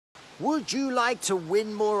Would you like to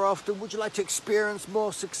win more often? Would you like to experience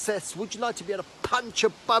more success? Would you like to be able to punch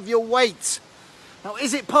above your weight? Now,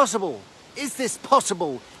 is it possible? Is this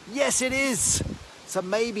possible? Yes, it is. So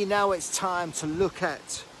maybe now it's time to look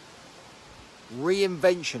at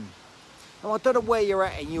reinvention. Now, I don't know where you're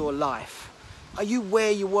at in your life. Are you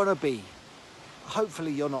where you want to be?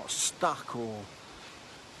 Hopefully you're not stuck or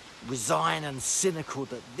resigned and cynical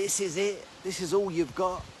that this is it, this is all you've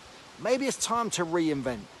got. Maybe it's time to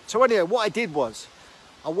reinvent. So anyway, what I did was,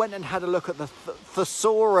 I went and had a look at the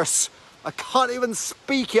Thesaurus. I can't even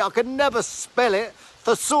speak it, I can never spell it.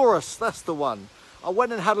 Thesaurus, that's the one. I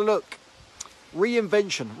went and had a look.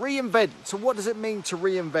 Reinvention, reinvent. So what does it mean to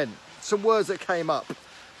reinvent? Some words that came up.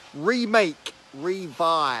 Remake,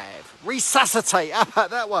 revive, resuscitate, how about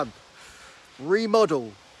that one?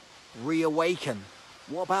 Remodel, reawaken.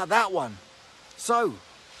 What about that one? So,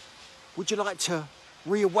 would you like to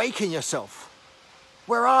reawaken yourself?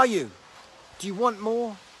 Where are you? Do you want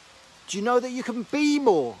more? Do you know that you can be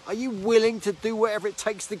more? Are you willing to do whatever it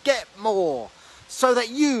takes to get more so that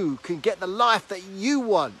you can get the life that you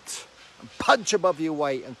want and punch above your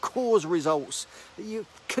weight and cause results that you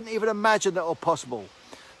couldn't even imagine that are possible?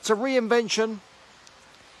 So reinvention,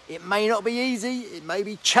 it may not be easy, it may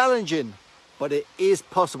be challenging, but it is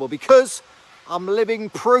possible because I'm living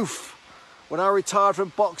proof. When I retired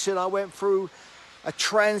from boxing, I went through a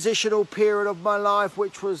transitional period of my life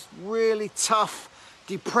which was really tough.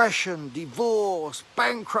 Depression, divorce,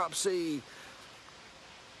 bankruptcy.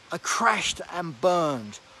 I crashed and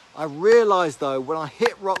burned. I realised though, when I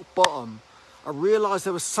hit rock bottom, I realised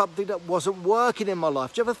there was something that wasn't working in my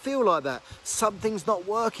life. Do you ever feel like that? Something's not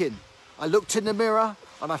working. I looked in the mirror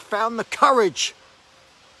and I found the courage.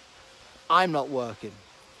 I'm not working.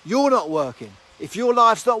 You're not working. If your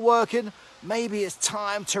life's not working, maybe it's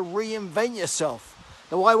time to reinvent yourself.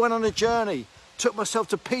 Now, I went on a journey, took myself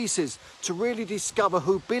to pieces to really discover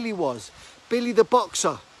who Billy was. Billy the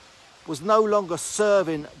boxer was no longer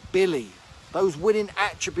serving Billy. Those winning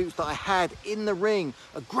attributes that I had in the ring,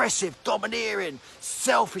 aggressive, domineering,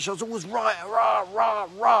 selfish, I was always right, rah, rah,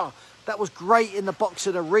 rah. That was great in the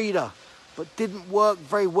boxing arena, but didn't work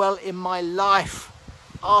very well in my life.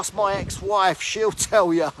 Ask my ex-wife, she'll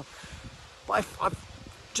tell you. But I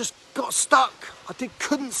just got stuck. I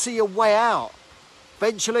couldn't see a way out.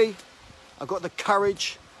 Eventually, I got the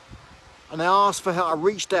courage and I asked for help. I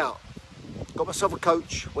reached out, got myself a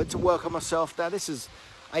coach, went to work on myself. Now, this is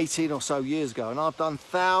 18 or so years ago, and I've done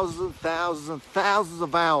thousands and thousands and thousands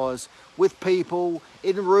of hours with people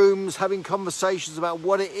in rooms having conversations about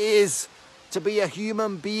what it is to be a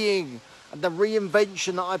human being, and the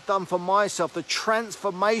reinvention that I've done for myself, the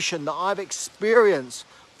transformation that I've experienced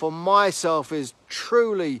for myself is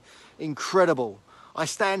truly incredible. I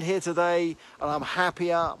stand here today and I'm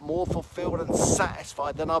happier, more fulfilled and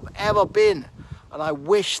satisfied than I've ever been. And I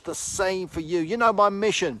wish the same for you. You know my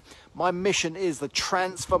mission. My mission is the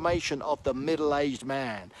transformation of the middle-aged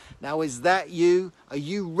man. Now, is that you? Are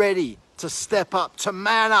you ready to step up, to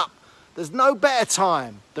man up? There's no better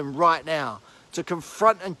time than right now to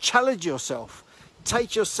confront and challenge yourself.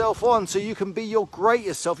 Take yourself on so you can be your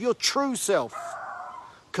greatest self, your true self.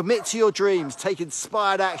 Commit to your dreams, take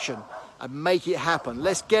inspired action and make it happen.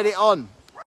 Let's get it on.